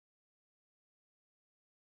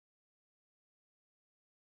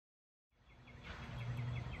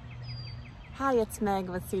Hi, it's Meg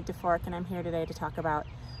with Seed to Fork, and I'm here today to talk about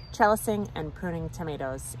trellising and pruning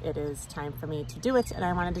tomatoes. It is time for me to do it, and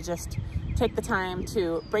I wanted to just take the time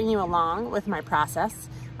to bring you along with my process.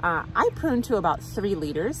 I prune to about 3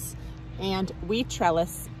 liters, and we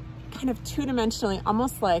trellis kind of two-dimensionally,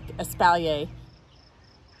 almost like espalier.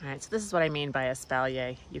 All right, so this is what I mean by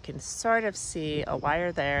espalier. You can sort of see a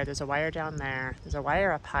wire there, there's a wire down there, there's a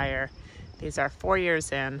wire up higher. These are 4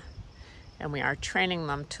 years in, and we are training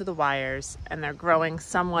them to the wires, and they're growing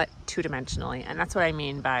somewhat two-dimensionally. And that's what I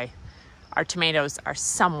mean by our tomatoes are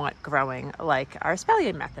somewhat growing like our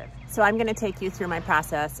espalier method. So I'm gonna take you through my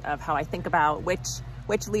process of how I think about which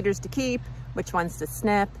leaders to keep, which ones to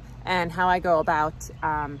snip, and how I go about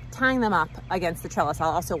tying them up against the trellis. I'll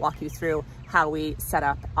also walk you through how we set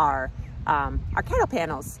up our cattle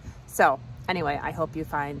panels. So anyway, I hope you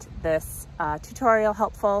find this tutorial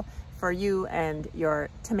helpful for you and your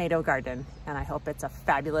tomato garden, and I hope it's a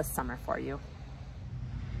fabulous summer for you.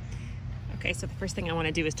 Okay, so the first thing I want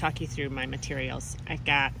to do is talk you through my materials. I've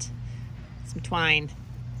got some twine.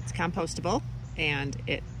 It's compostable, and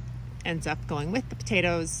it ends up going with the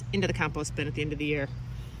potatoes into the compost bin at the end of the year.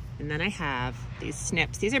 And then I have these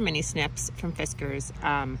snips. These are mini snips from Fiskars.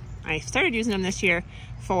 I started using them this year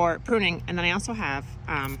for pruning, and then I also have,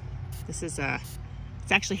 it's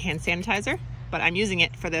actually hand sanitizer, but I'm using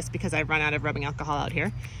it for this because I've run out of rubbing alcohol out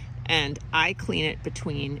here, and I clean it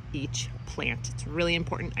between each plant. It's really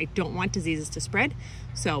important. I don't want diseases to spread,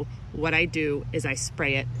 so what I do is I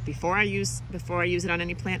spray it before I use it on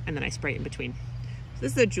any plant, and then I spray it in between. So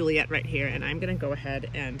this is a Juliet right here, and I'm gonna go ahead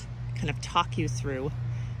and kind of talk you through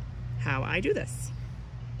how I do this.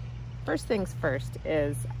 First things first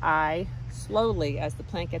is I slowly, as the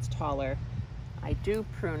plant gets taller, I do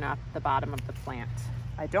prune up the bottom of the plant.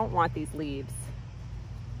 I don't want these leaves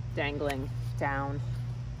dangling down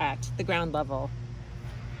at the ground level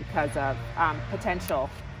because of potential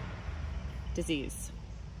disease.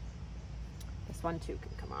 This one too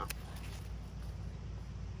can come off.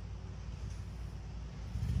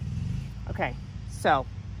 Okay, so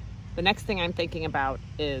the next thing I'm thinking about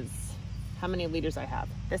is how many leaders I have.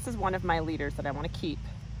 This is one of my leaders that I want to keep.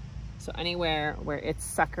 So anywhere where it's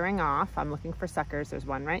suckering off, I'm looking for suckers. There's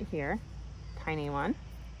one right here, tiny one.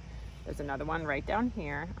 There's another one right down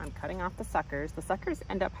here. I'm cutting off the suckers. The suckers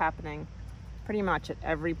end up happening pretty much at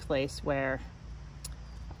every place where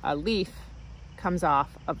a leaf comes off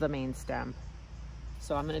of the main stem.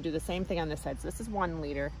 So I'm going to do the same thing on this side. So this is 1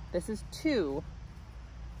 leader. This is 2.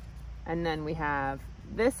 And then we have,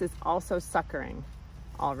 this is also suckering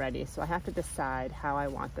already. So I have to decide how I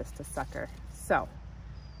want this to sucker. So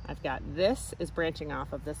I've got, this is branching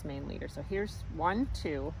off of this main leader. So here's 1,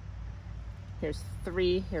 2, here's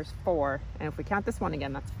 3, here's 4. And if we count this one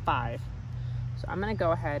again, that's 5. So I'm gonna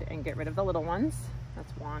go ahead and get rid of the little ones.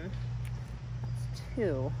 That's 1, that's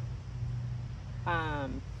 2.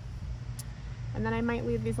 And then I might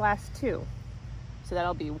leave these last 2. So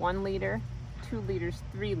that'll be 1 leader, 2 liters,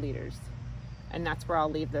 3 liters. And that's where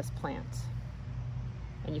I'll leave this plant.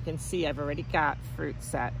 And you can see I've already got fruit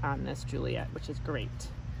set on this Juliet, which is great.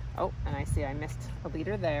 Oh, and I see I missed a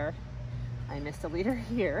leader there. I missed a leader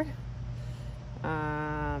here.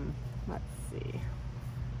 Let's see.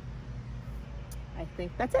 I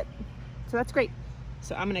think that's it. So that's great.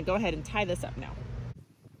 So I'm gonna go ahead and tie this up now.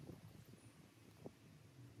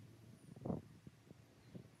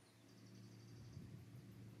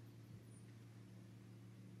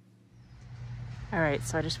 All right,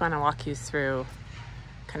 so I just wanna walk you through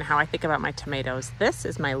kind of how I think about my tomatoes. This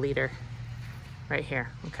is my leader right here,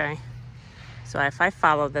 okay? So if I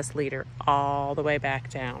follow this leader all the way back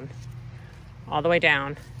down, all the way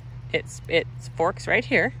down, it forks right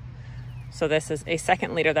here. So this is a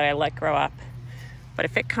 2nd leader that I let grow up. But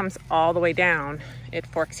if it comes all the way down, it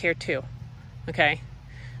forks here too, okay?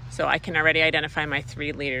 So I can already identify my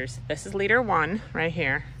 3 leaders. This is leader 1 right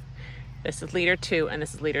here. This is leader 2, and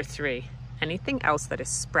this is leader 3. Anything else that is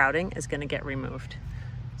sprouting is gonna get removed.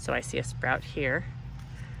 So I see a sprout here.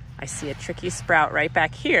 I see a tricky sprout right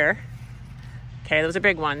back here. Okay, those are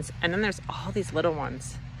big ones. And then there's all these little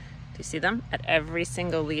ones. Do you see them? At every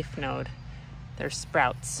single leaf node, there's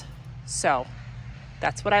sprouts. So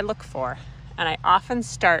that's what I look for. And I often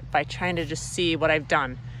start by trying to just see what I've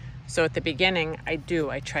done. So at the beginning, I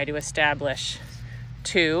try to establish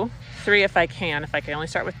 2, 3 if I can. If I can only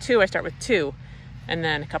start with 2, I start with 2. And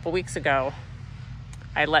then a couple weeks ago,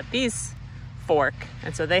 I let these fork,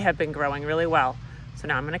 and so they have been growing really well. So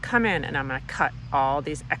now I'm gonna come in and I'm gonna cut all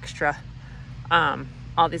these extra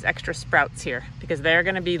sprouts here, because they're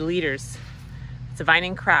gonna be leaders. It's a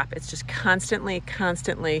vining crop. It's just constantly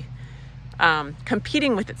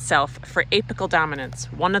competing with itself for apical dominance.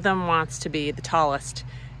 One of them wants to be the tallest,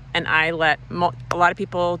 and I let a lot of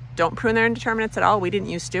people don't prune their indeterminates at all. We didn't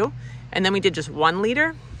used to, and then we did just 1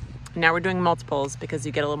 leader. Now we're doing multiples because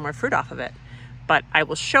you get a little more fruit off of it. But I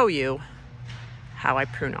will show you how I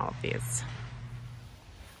prune all of these.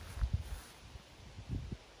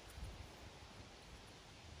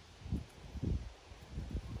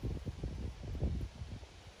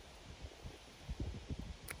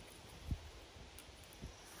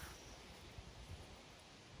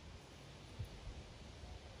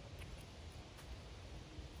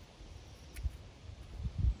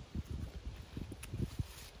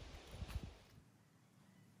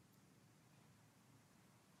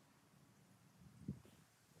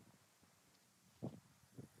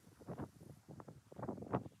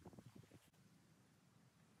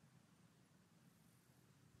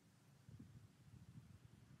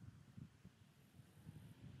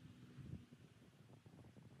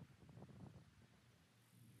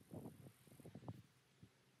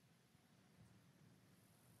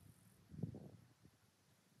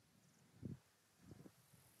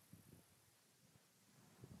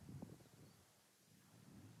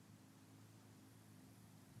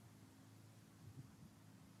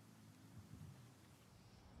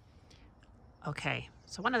 Okay,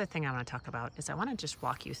 so one other thing I want to talk about is I want to just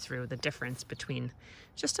walk you through the difference between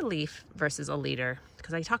just a leaf versus a leader,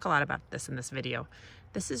 because I talk a lot about this in this video.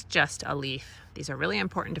 This is just a leaf. These are really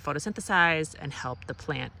important to photosynthesize and help the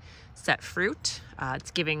plant set fruit.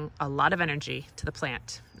 It's giving a lot of energy to the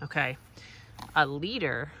plant, okay? A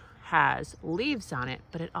leader has leaves on it,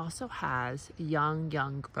 but it also has young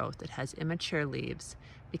growth. It has immature leaves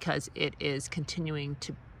because it is continuing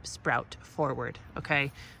to sprout forward,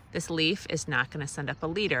 okay? This leaf is not going to send up a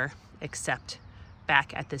leader except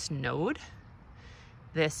back at this node.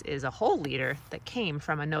 This is a whole leader that came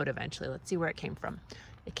from a node eventually. Let's see where it came from.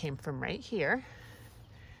 It came from right here.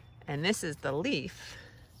 And this is the leaf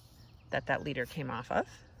that that leader came off of,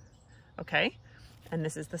 okay? And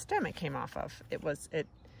this is the stem it came off of.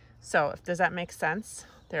 So does that make sense?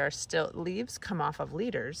 There are still leaves come off of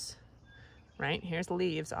leaders, right? Here's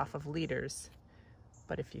leaves off of leaders.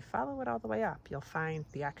 But if you follow it all the way up, you'll find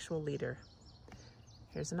the actual leader.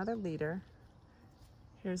 Here's another leader.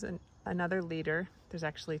 Here's another leader. There's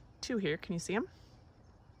actually 2 here. Can you see them?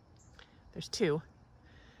 There's 2.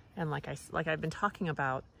 And like I've been talking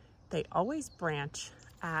about, they always branch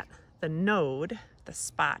at the node, the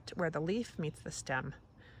spot where the leaf meets the stem.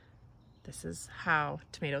 This is how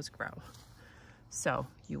tomatoes grow. So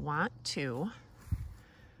you want to,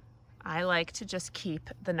 I like to just keep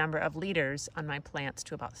the number of leaders on my plants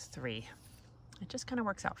to about 3. It just kind of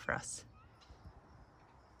works out for us.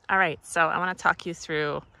 All right, so I want to talk you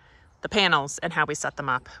through the panels and how we set them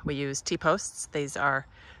up. We use T-posts. These are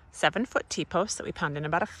 7-foot T-posts that we pound in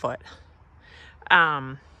about 1 foot.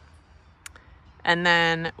 And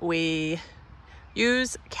then we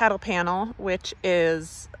use cattle panel, which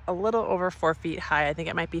is a little over 4 feet high. I think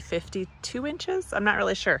it might be 52 inches. I'm not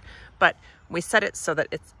really sure, but we set it so that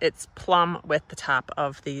it's plumb with the top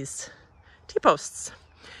of these T-posts.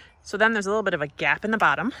 So then there's a little bit of a gap in the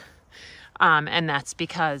bottom, and that's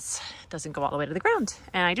because it doesn't go all the way to the ground.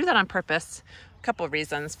 And I do that on purpose. A couple of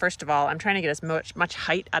reasons. First of all, I'm trying to get as much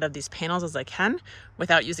height out of these panels as I can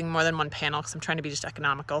without using more than 1 panel, because I'm trying to be just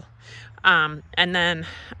economical. And then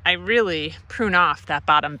I really prune off that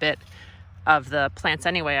bottom bit of the plants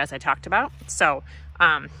anyway, as I talked about. So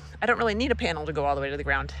I don't really need a panel to go all the way to the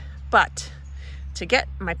ground, but to get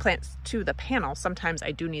my plants to the panel, sometimes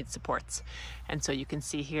I do need supports. And so you can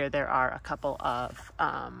see here there are a couple of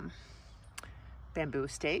bamboo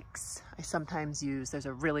stakes. I sometimes use, there's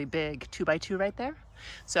a really big 2x2 right there.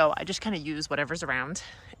 So I just kind of use whatever's around,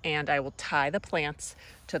 and I will tie the plants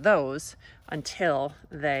to those until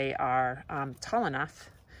they are tall enough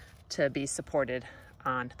to be supported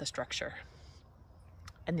on the structure.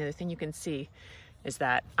 And the other thing you can see is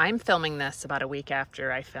that I'm filming this about a week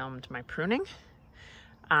after I filmed my pruning,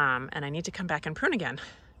 and I need to come back and prune again.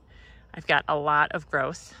 I've got a lot of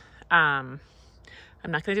growth.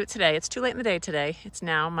 I'm not going to do it today. It's too late in the day today. It's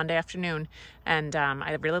now Monday afternoon, and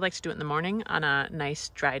I really like to do it in the morning on a nice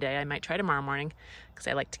dry day. I might try tomorrow morning because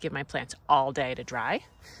I like to give my plants all day to dry.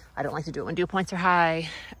 I don't like to do it when dew points are high.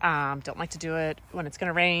 Don't like to do it when it's going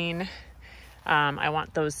to rain. I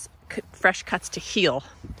want those fresh cuts to heal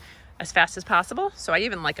as fast as possible. So I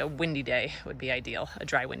even like a windy day would be ideal, a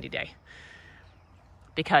dry windy day.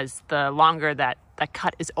 Because the longer that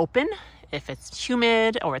cut is open, if it's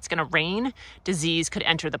humid or it's gonna rain, disease could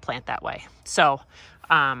enter the plant that way. So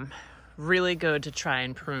really good to try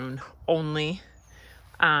and prune only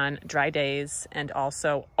on dry days, and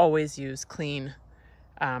also always use clean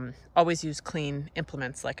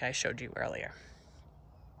implements like I showed you earlier.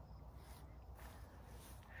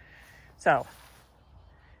 So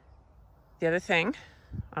the other thing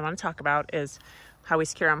I want to talk about is how we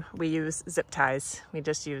secure them. We use zip ties. We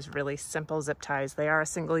just use really simple zip ties. They are a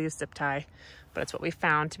single-use zip tie, but it's what we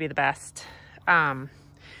found to be the best. And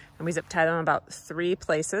we zip tie them about 3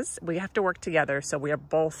 places. We have to work together, so we are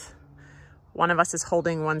both, one of us is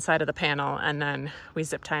holding one side of the panel, and then we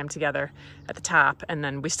zip tie them together at the top, and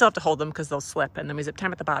then we still have to hold them because they'll slip, and then we zip tie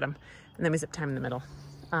them at the bottom, and then we zip tie them in the middle.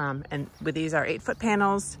 And with these are 8-foot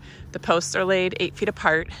panels. The posts are laid 8 feet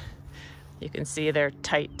apart. You can see they're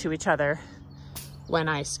tight to each other. When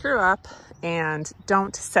I screw up and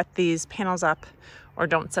don't set these panels up, or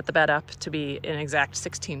don't set the bed up to be in exact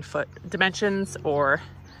 16-foot dimensions or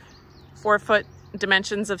 4-foot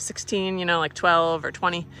dimensions of 16, you know, like 12 or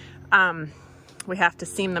 20, we have to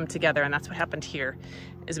seam them together. And that's what happened here,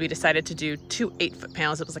 is we decided to do 2 8-foot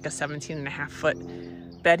panels. It was like a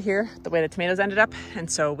 17.5-foot bed here, the way the tomatoes ended up. And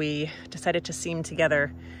so we decided to seam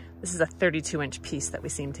together. This is a 32-inch piece that we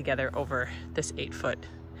seamed together over this 8-foot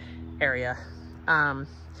area.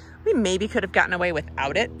 We maybe could have gotten away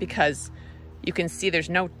without it, because you can see there's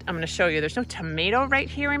no, I'm going to show you, there's no tomato right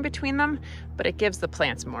here in between them, but it gives the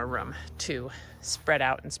plants more room to spread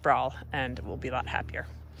out and sprawl, and we'll be a lot happier.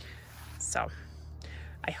 So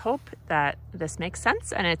I hope that this makes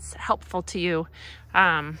sense and it's helpful to you.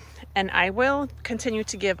 And I will continue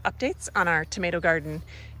to give updates on our tomato garden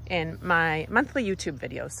in my monthly YouTube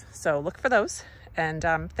videos. So look for those, and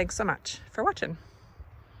thanks so much for watching.